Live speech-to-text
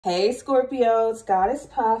Hey Scorpio, it's Goddess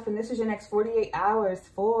Puff, and this is your next 48 hours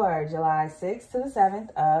for July 6th to the 7th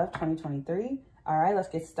of 2023. All right, let's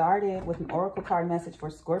get started with an oracle card message for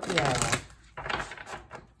Scorpio.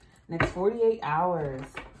 Next 48 hours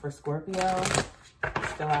for Scorpio,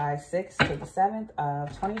 July 6th to the 7th of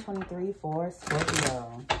 2023 for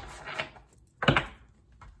Scorpio.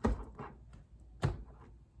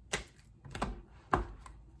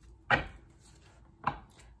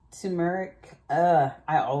 Turmeric,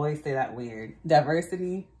 I always say that weird.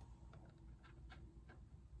 Diversity.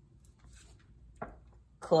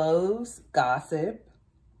 Clothes, gossip.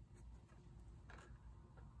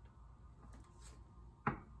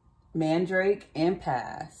 Mandrake,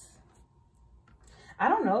 impasse. I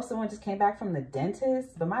don't know if someone just came back from the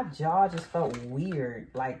dentist, but my jaw just felt weird.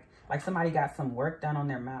 Like somebody got some work done on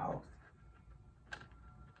their mouth.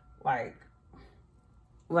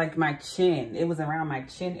 Like my chin, it was around my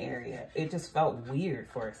chin area. It just felt weird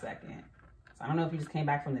for a second. So I don't know if you just came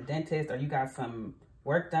back from the dentist or you got some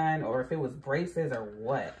work done or if it was braces or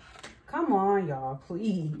what. Come on, y'all,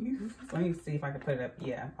 please. Let me see if I can put it up.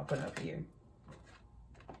 Yeah, I'll put it up here.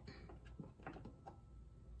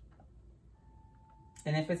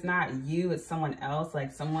 And if it's not you, it's someone else,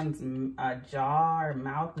 like someone's jaw or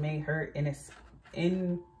mouth may hurt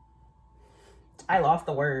I lost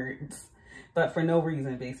the words. But for no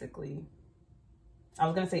reason, basically. I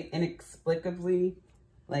was going to say inexplicably,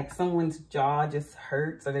 like someone's jaw just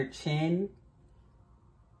hurts or their chin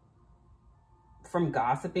from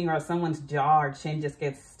gossiping, or someone's jaw or chin just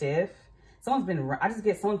gets stiff. I just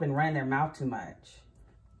get someone's been running their mouth too much.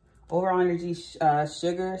 Overall energy,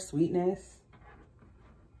 sugar, sweetness.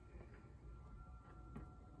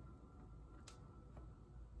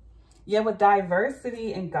 Yeah, with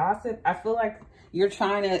diversity and gossip, I feel like you're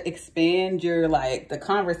trying to expand your, the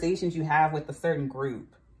conversations you have with a certain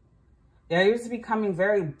group. Yeah, you're just becoming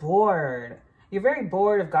very bored. You're very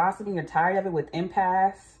bored of gossiping. You're tired of it with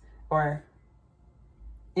impasse or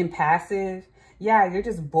impassive. Yeah, you're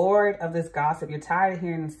just bored of this gossip. You're tired of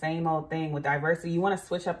hearing the same old thing. With diversity, you want to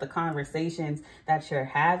switch up the conversations that you're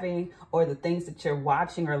having or the things that you're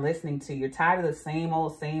watching or listening to. You're tired of the same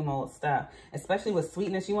old stuff. Especially with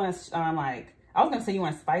sweetness, you want to, I was going to say you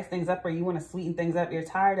want to spice things up or you want to sweeten things up. You're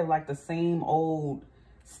tired of the same old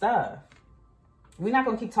stuff. We're not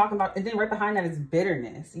going to keep talking about, and then right behind that is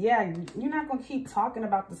bitterness. Yeah, you're not going to keep talking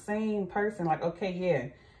about the same person. Like, okay,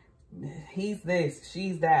 yeah, he's this,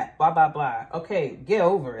 she's that, blah, blah, blah. Okay, get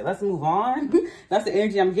over it. Let's move on. That's the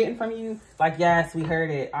energy I'm getting from you. Like, yes, we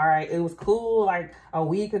heard it. All right, it was cool like a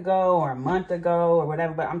week ago or a month ago or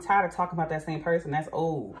whatever, but I'm tired of talking about that same person. That's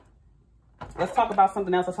old. Let's talk about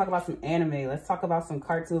something else. Let's talk about some anime. Let's talk about some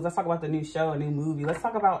cartoons. Let's talk about the new show, a new movie. Let's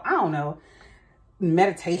talk about, I don't know,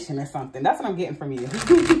 meditation or something. That's what I'm getting from you.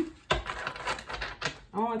 I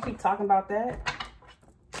don't want to keep talking about that.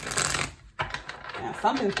 Yeah,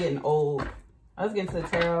 something's getting old. Let's get into the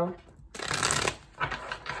tarot.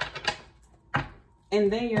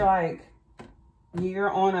 And then you're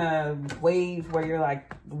on a wave where you're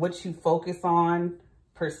what you focus on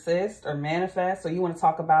persist or manifest. So you want to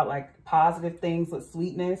talk about positive things with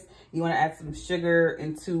sweetness. You want to add some sugar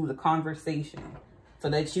into the conversation so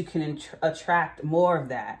that you can attract more of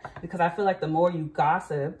that. Because I feel like the more you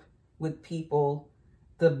gossip with people,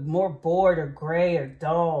 the more bored or gray or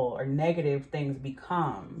dull or negative things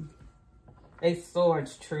become. Ace of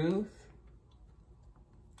Swords, truth,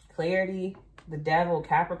 clarity, the devil,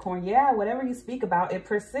 Capricorn. Yeah, whatever you speak about, it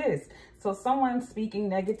persists. So someone's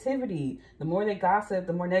speaking negativity. The more they gossip,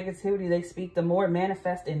 the more negativity they speak, the more it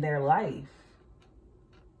manifests in their life.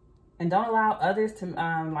 And don't allow others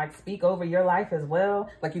to speak over your life as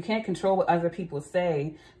well. You can't control what other people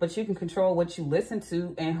say, but you can control what you listen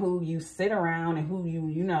to and who you sit around and who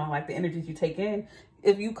the energies you take in.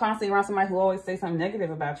 If you constantly around somebody who always say something negative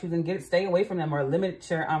about you, then stay away from them or limit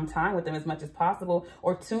your time with them as much as possible,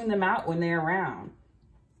 or tune them out when they're around.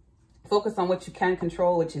 Focus on what you can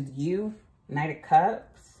control, which is you. Knight of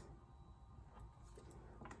Cups.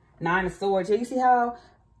 Nine of Swords. Yeah, you see how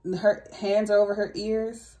her hands are over her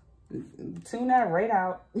ears? Tune that right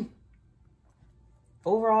out.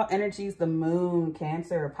 Overall energies, the moon,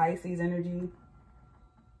 Cancer or Pisces energy.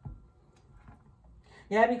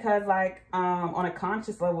 Yeah, because on a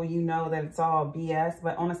conscious level, you know that it's all BS.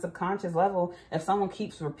 But on a subconscious level, if someone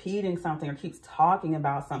keeps repeating something or keeps talking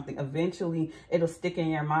about something, eventually it'll stick in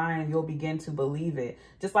your mind and you'll begin to believe it.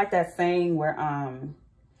 Just like that saying where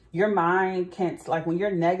your mind can't, when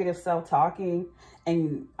you're negative self-talking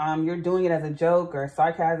and you're doing it as a joke or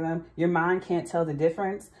sarcasm, your mind can't tell the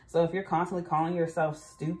difference. So if you're constantly calling yourself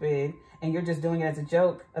stupid and you're just doing it as a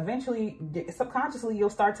joke, eventually, subconsciously, you'll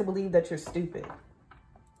start to believe that you're stupid.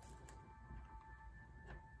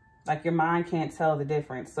 Like your mind can't tell the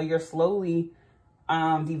difference. So you're slowly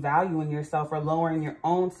devaluing yourself or lowering your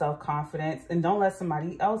own self-confidence. And don't let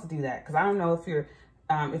somebody else do that. Because I don't know if you're,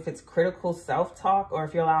 if it's critical self-talk or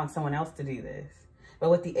if you're allowing someone else to do this. But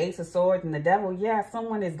with the Ace of Swords and the Devil, yeah,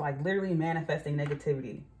 someone is like literally manifesting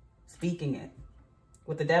negativity, speaking it.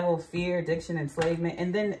 With the Devil, fear, addiction, enslavement.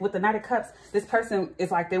 And then with the Knight of Cups, this person is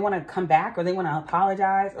like they want to come back or they want to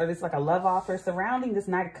apologize or it's like a love offer. Surrounding this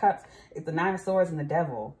Knight of Cups is the Nine of Swords and the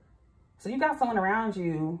Devil. So you got someone around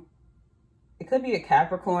you. It could be a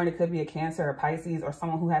Capricorn, it could be a Cancer or Pisces or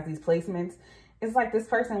someone who has these placements. It's like this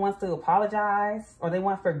person wants to apologize or they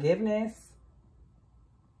want forgiveness.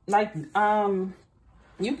 Like,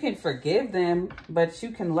 you can forgive them, but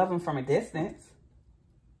you can love them from a distance.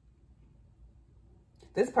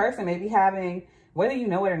 This person may be having, whether you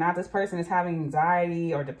know it or not, this person is having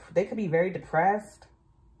anxiety or they could be very depressed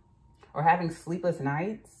or having sleepless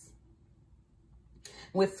nights.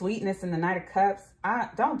 With sweetness in the Knight of Cups,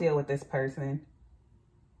 don't deal with this person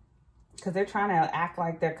because they're trying to act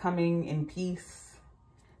like they're coming in peace.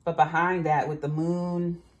 But behind that, with the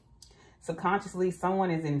Moon, subconsciously,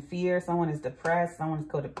 someone is in fear, someone is depressed, someone is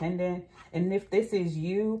codependent. And if this is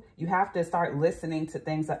you, you have to start listening to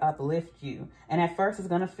things that uplift you. And at first, it's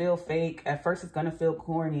going to feel fake. At first, it's going to feel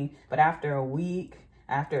corny. But after a week,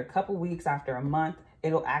 after a couple weeks, after a month,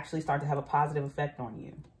 it'll actually start to have a positive effect on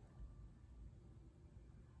you.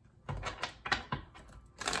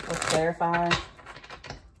 Let's clarify.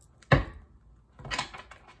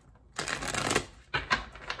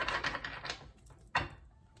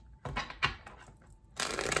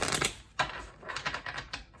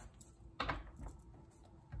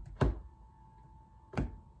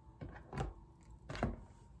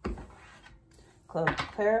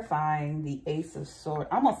 Clarifying the Ace of Swords.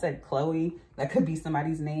 I almost said Chloe. That could be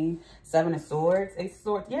somebody's name. Seven of Swords. Ace of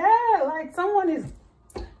Swords. Yeah, like someone is...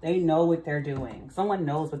 They know what they're doing. Someone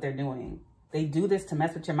knows what they're doing. They do this to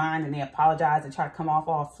mess with your mind and they apologize and try to come off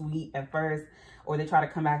all sweet at first. Or they try to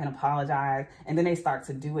come back and apologize. And then they start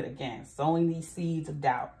to do it again. Sowing these seeds of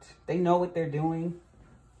doubt. They know what they're doing.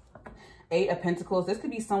 Eight of Pentacles. This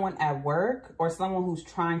could be someone at work or someone who's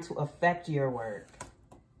trying to affect your work.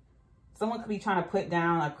 Someone could be trying to put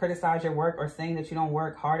down or criticize your work or saying that you don't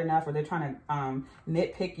work hard enough or they're trying to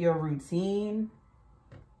nitpick your routine.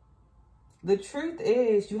 The truth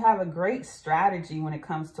is you have a great strategy when it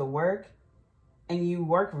comes to work and you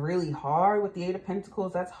work really hard with the Eight of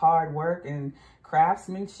Pentacles. That's hard work and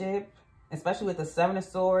craftsmanship, especially with the Seven of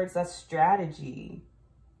Swords. That's strategy.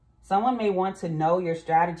 Someone may want to know your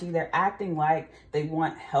strategy. They're acting like they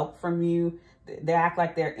want help from you. They act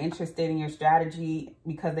like they're interested in your strategy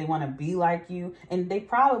because they want to be like you. And they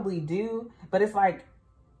probably do. But it's like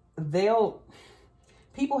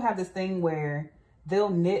people have this thing where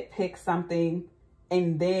they'll nitpick something.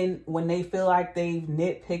 And then when they feel like they've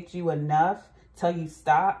nitpicked you enough, till you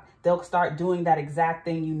stop, they'll start doing that exact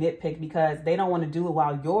thing you nitpick because they don't want to do it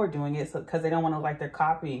while you're doing it. So, because they don't want to look like they're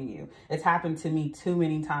copying you. It's happened to me too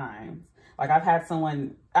many times. Like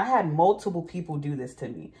I had multiple people do this to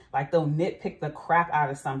me. Like they'll nitpick the crap out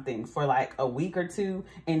of something for like a week or two.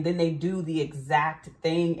 And then they do the exact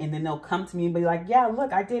thing. And then they'll come to me and be like, yeah,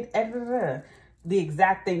 look, I did the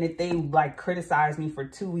exact thing that they like criticized me for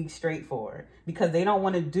 2 weeks straight for. Because they don't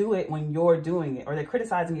want to do it when you're doing it. Or they're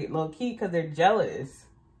criticizing it low key because they're jealous.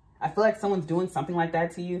 I feel like someone's doing something like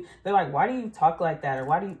that to you. They're like, why do you talk like that? Or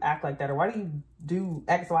why do you act like that? Or why do you do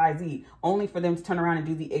X, Y, Z? Only for them to turn around and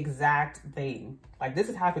do the exact thing. Like this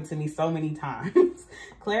has happened to me so many times.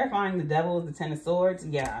 Clarifying the Devil is the Ten of Swords.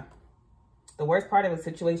 Yeah. The worst part of a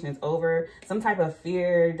situation is over. Some type of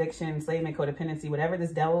fear, addiction, enslavement, codependency, whatever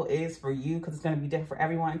this devil is for you, because it's going to be different for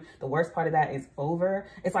everyone. The worst part of that is over.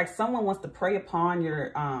 It's like someone wants to prey upon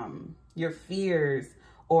your fears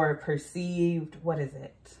or perceived,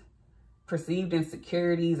 perceived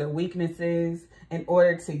insecurities or weaknesses in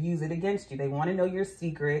order to use it against you. They want to know your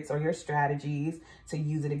secrets or your strategies to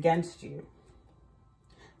use it against you.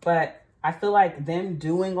 But I feel like them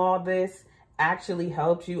doing all this actually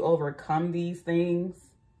helped you overcome these things.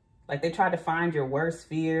 Like they tried to find your worst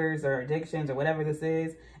fears or addictions or whatever this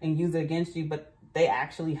is and use it against you, but they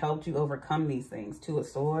actually helped you overcome these things. Two of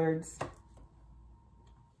Swords.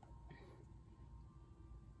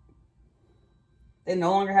 It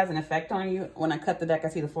no longer has an effect on you. When I cut the deck, I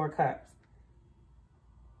see the Four of Cups.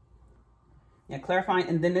 Yeah, clarifying.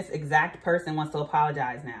 And then this exact person wants to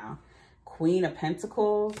apologize now. Queen of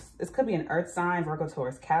Pentacles. This could be an earth sign, Virgo,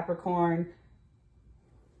 Taurus, Capricorn.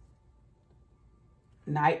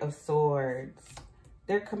 Knight of Swords.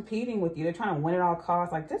 They're competing with you. They're trying to win at all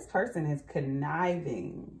costs. Like this person is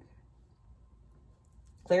conniving.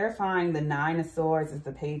 Clarifying the Nine of Swords is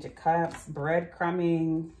the Page of Cups.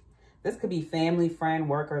 Breadcrumbing. This could be family, friend,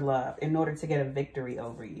 work, or love in order to get a victory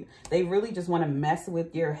over you. They really just want to mess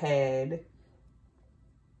with your head.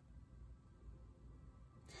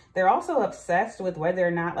 They're also obsessed with whether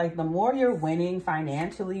or not, like, the more you're winning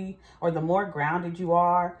financially or the more grounded you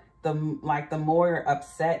are, the more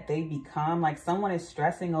upset they become. Like, someone is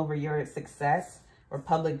stressing over your success or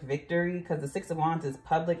public victory, because the Six of Wands is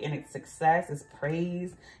public and its success is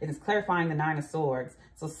praise. It is clarifying the Nine of Swords.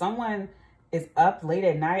 So someone is up late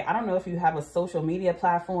at night. I don't know if you have a social media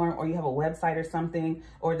platform or you have a website or something,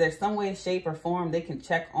 or there's some way, shape, or form they can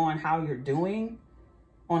check on how you're doing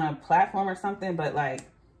on a platform or something. But like,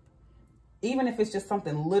 even if it's just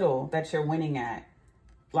something little that you're winning at,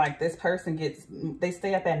 like this person they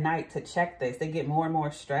stay up at night to check this. They get more and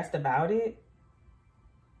more stressed about it.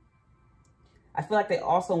 I feel like they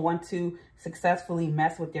also want to successfully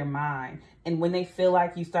mess with your mind. And when they feel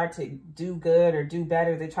like you start to do good or do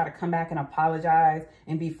better, they try to come back and apologize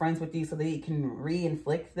and be friends with you so they can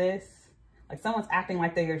re-inflict this. Like, someone's acting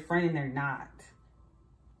like they're your friend and they're not.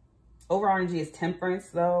 Overall energy is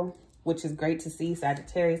Temperance, though, which is great to see.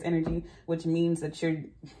 Sagittarius energy, which means that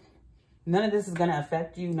none of this is going to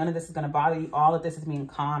affect you. None of this is going to bother you. All of this is being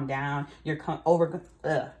calmed down. You're going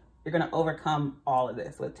to overcome all of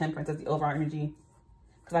this with Temperance as the overall energy.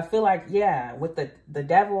 Because I feel like, yeah, with the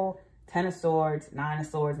Devil, 10 of Swords, 9 of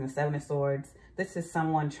Swords, and 7 of Swords, this is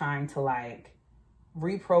someone trying to, like,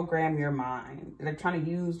 reprogram your mind. They're trying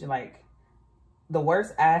to use, like, the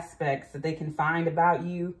worst aspects that they can find about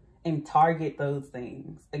you and target those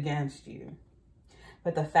things against you.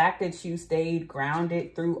 But the fact that you stayed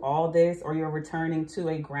grounded through all this, or you're returning to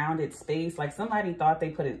a grounded space, like somebody thought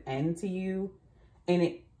they put an end to you, and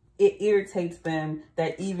it irritates them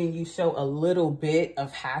that even you show a little bit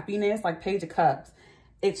of happiness, like Page of Cups,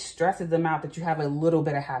 it stresses them out that you have a little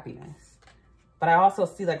bit of happiness. But I also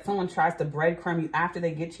see, like, someone tries to breadcrumb you after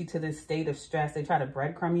they get you to this state of stress. They try to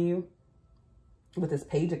breadcrumb you with this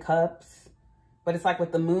Page of Cups. But it's like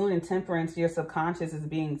with the Moon and Temperance, your subconscious is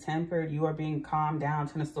being tempered. You are being calmed down.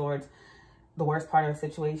 10 of Swords, the worst part of the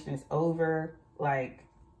situation is over. Like,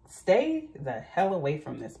 stay the hell away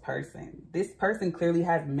from this person. This person clearly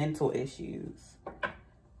has mental issues.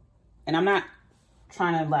 And I'm not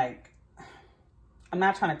trying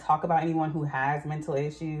to talk about anyone who has mental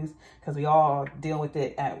issues, because we all deal with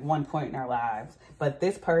it at one point in our lives. But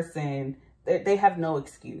this person, they have no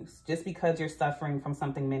excuse. Just because you're suffering from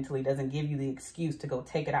something mentally doesn't give you the excuse to go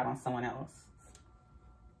take it out on someone else.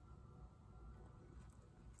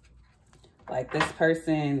 Like, this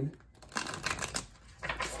person,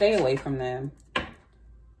 stay away from them.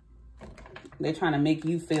 They're trying to make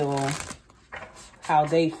you feel how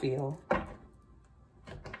they feel.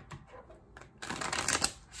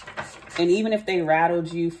 And even if they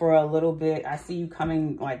rattled you for a little bit, I see you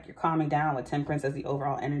coming, like, you're calming down with Temperance as the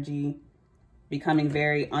overall energy, becoming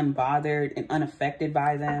very unbothered and unaffected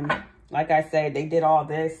by them. Like I said, they did all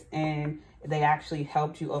this and they actually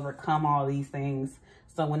helped you overcome all these things.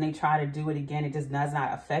 So when they try to do it again, it just does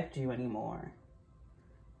not affect you anymore.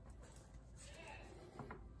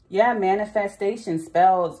 Yeah, manifestation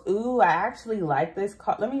spells. Ooh, I actually like this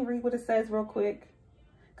card. Let me read what it says real quick,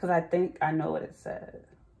 because I think I know what it says.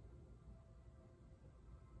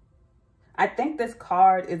 I think this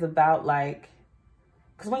card is about, like,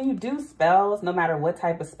 because when you do spells, no matter what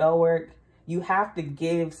type of spell work, you have to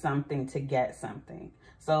give something to get something.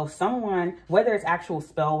 So someone, whether it's actual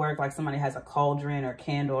spell work, like somebody has a cauldron or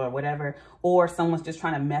candle or whatever, or someone's just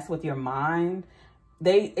trying to mess with your mind,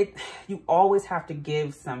 you always have to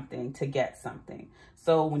give something to get something.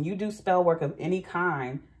 So when you do spell work of any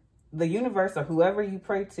kind, the universe or whoever you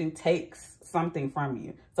pray to takes something from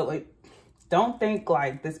you. So don't think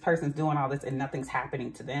like this person's doing all this and nothing's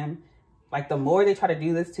happening to them. Like, the more they try to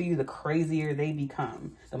do this to you, the crazier they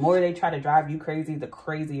become. The more they try to drive you crazy, the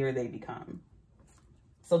crazier they become.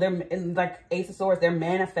 So they're, like Ace of Swords, they're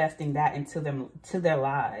manifesting that into their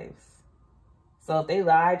lives. So if they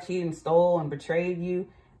lied, cheated, and stole and betrayed you,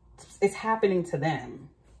 it's happening to them.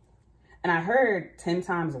 And I heard 10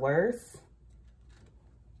 times worse.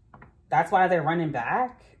 That's why they're running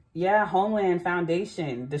back. Yeah, Homeland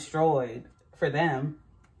Foundation destroyed for them.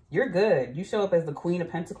 You're good. You show up as the Queen of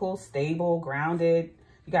Pentacles, stable, grounded.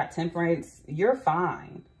 You got Temperance. You're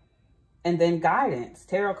fine. And then Guidance,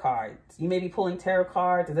 tarot cards. You may be pulling tarot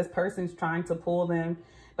cards, or this person's trying to pull them,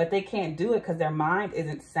 but they can't do it because their mind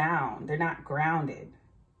isn't sound. They're not grounded.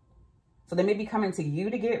 So they may be coming to you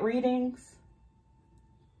to get readings.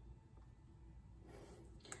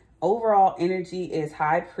 Overall energy is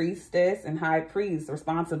High Priestess and High Priest,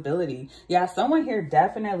 responsibility. Yeah, someone here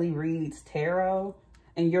definitely reads tarot.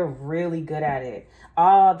 and you're really good at it.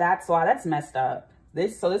 Oh, that's why. That's messed up.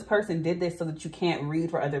 So this person did this so that you can't read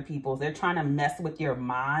for other people. They're trying to mess with your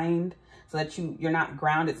mind so that you're not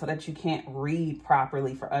grounded, so that you can't read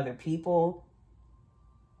properly for other people.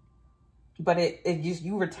 But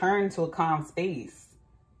you return to a calm space.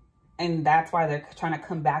 And that's why they're trying to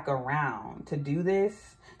come back around to do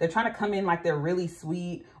this. They're trying to come in like they're really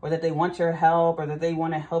sweet, or that they want your help, or that they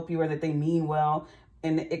want to help you, or that they mean well.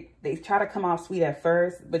 And they try to come off sweet at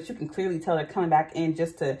first, but you can clearly tell they're coming back in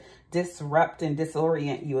just to disrupt and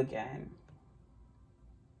disorient you again.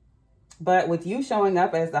 But with you showing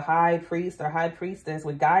up as the high priest or high priestess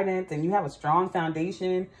with guidance, and you have a strong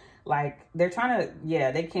foundation, like they're trying to, yeah,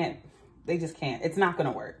 they just can't. It's not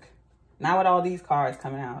going to work. Not with all these cards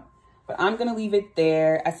coming out. But I'm going to leave it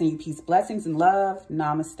there. I send you peace, blessings, and love.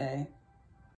 Namaste.